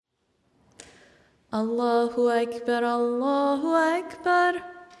الله أكبر الله أكبر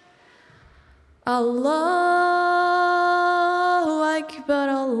الله أكبر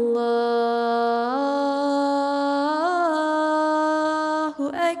الله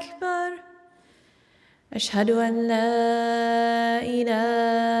أكبر أشهد أن لا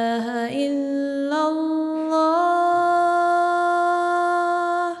إله إلا الله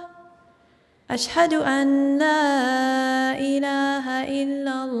أشهد أن لا إله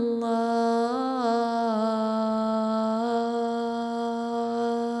إلا الله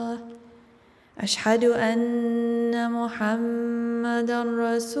أشهد أن محمدًا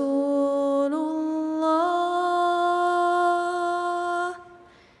رسول الله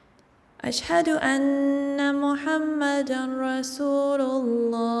أشهد أن محمدًا رسول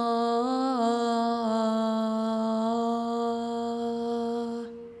الله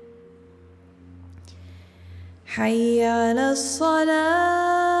حي على الصلاة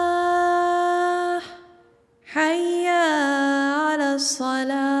حي على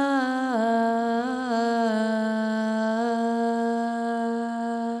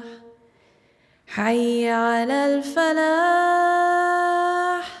الصلاة حي على الفلاح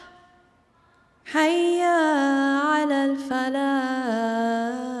حي على الفلاح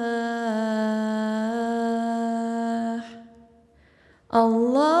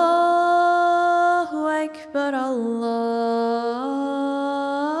الله أكبر الله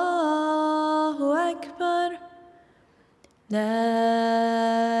أكبر لا